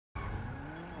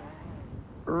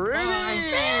Ruby!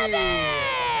 Hey!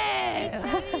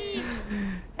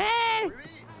 Hey!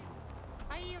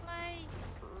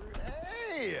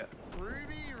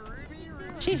 Ruby!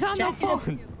 She's on the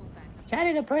phone.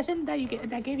 Chatty, the person that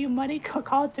gave you money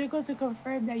called Twinkles to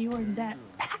confirm that you were in debt.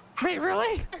 Wait,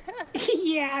 really?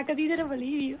 Yeah, because he didn't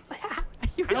believe you. Are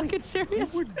you fucking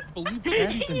serious? Who would believe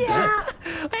Chatty's in Yeah.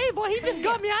 debt? Hey, boy, he just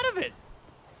got me out of it.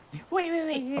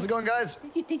 Wait. How's it going, guys?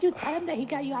 Did you tell him that he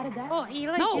got you out of debt? Oh,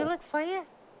 Eli, No. do you look fire?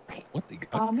 What the?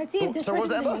 Let's see if this So what was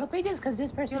person's in Emma? the yellow pages, because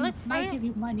this person look might fire. give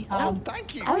you money. Oh,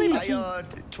 thank you. Oh, Hey, Eugene.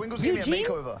 Twinkles gave me a Eugene?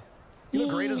 makeover. You look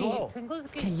great as well. Twinkle's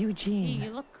good. Okay, Eugene.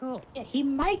 You look cool. Yeah, he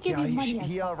might give Yeah, you money.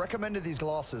 he recommended these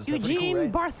glasses. They're pretty Eugene, cool,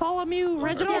 right? Bartholomew,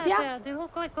 Reginald. Yeah. They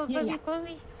look like a Yeah, baby yeah.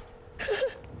 Chloe.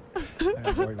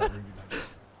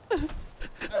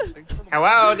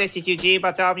 Hello, this is Eugene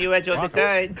Bartholomew Reginald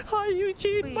III. Hi,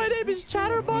 Eugene. My name is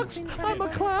Chatterbox. I'm a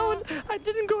clown. I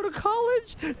didn't go to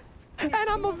college, and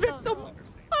I'm a victim.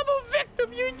 I'm a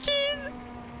victim, Eugene.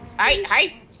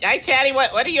 Hi, Chatty.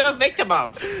 What are you a victim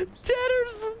of?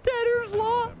 Debtor's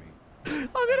law. I'm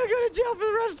gonna go to jail for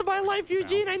the rest of my life,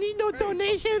 Eugene. I need no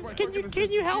donations. Can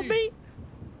you help me?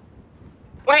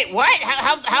 Wait, what?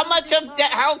 How much of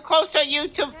that? How close are you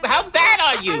to? How bad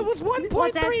are I you? was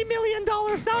 $1.3 million.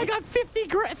 Now I got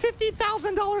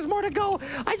 $50,000 more to go.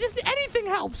 Anything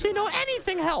helps. You know,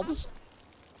 anything helps.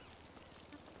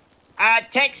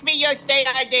 Text me your state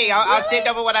ID. I'll send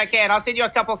over what I can. I'll send you a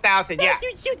couple thousand. Yeah.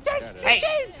 Thank you, Hey,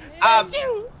 Eugene. Thank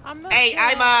you. Hey,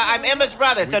 I'm Ember's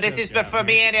brother, so this is for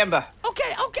me and Ember.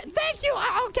 Okay. Thank you.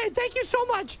 Okay, thank you so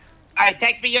much. All right,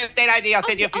 text me your state ID. I'll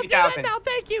send you a few I'll do that thousand. now.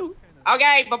 Thank you.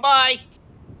 Okay, bye-bye.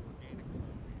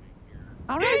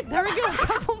 All right, there we go. A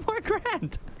couple more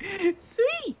grand.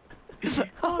 Sweet.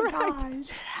 All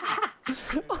right.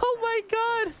 Gosh. Oh my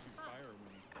God.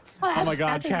 Oh my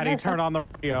God, That's Chatty, that's turn on the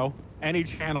radio. Any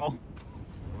channel.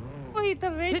 Wait,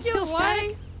 the video? It's still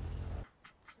static?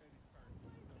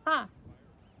 Huh?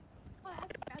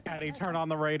 Chatty, turn on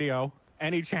the radio.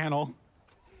 Any channel.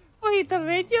 Wait, the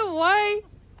video? Why?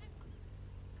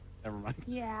 Never mind.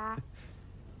 Yeah.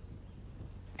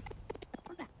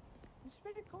 It's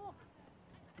pretty cool.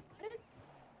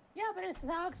 Yeah, but it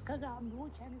sucks because Wu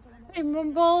Chen is the one that... Hey,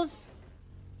 Mumbles.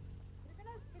 If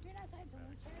you're not signed to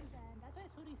Wu Chen, then that's why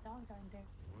Sudi's songs aren't there.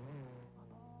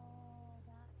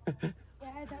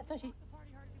 Yeah, that's what she...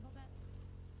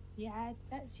 Yeah,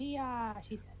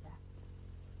 she said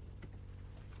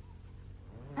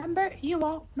that. Ember, you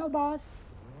won't. No balls.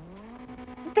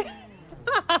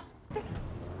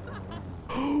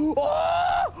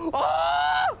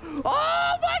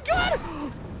 Oh my God!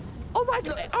 Oh my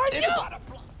God! Are you?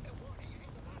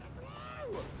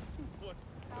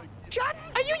 John,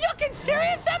 are you yucking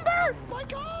serious, Ember? Oh my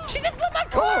God! She just lit my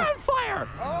car on fire!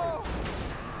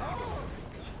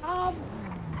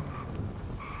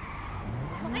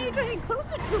 Why are you getting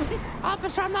closer to it?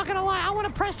 Officer, I'm not gonna lie. I want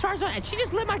to press charge on it. She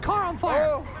just lit my car on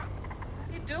fire. What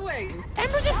are you doing?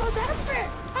 Ember just...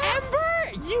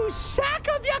 Ember, you sack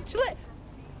of yuck!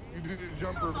 You did a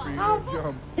jumper for you,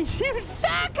 jump. You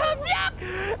sack of yuck!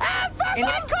 Ember,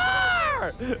 my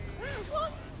car!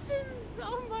 What?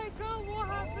 Oh my God, what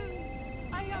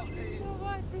happened? I have no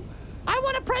idea. I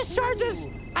want to press charges.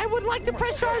 I would like to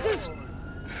press charges.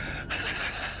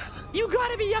 You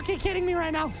gotta be yucky kidding me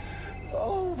right now.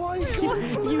 Oh my God.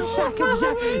 You sack of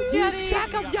yuck. You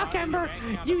sack of yuck, Ember.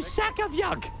 You sack of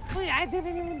yuck. Wait, I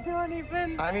didn't even do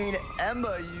anything. I mean,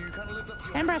 Ember, you kind of lived up to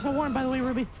your... Ember has a warrant, by the way,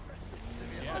 Ruby.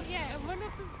 Oh, yeah,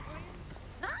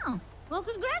 Oh, well,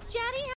 congrats, Chatty.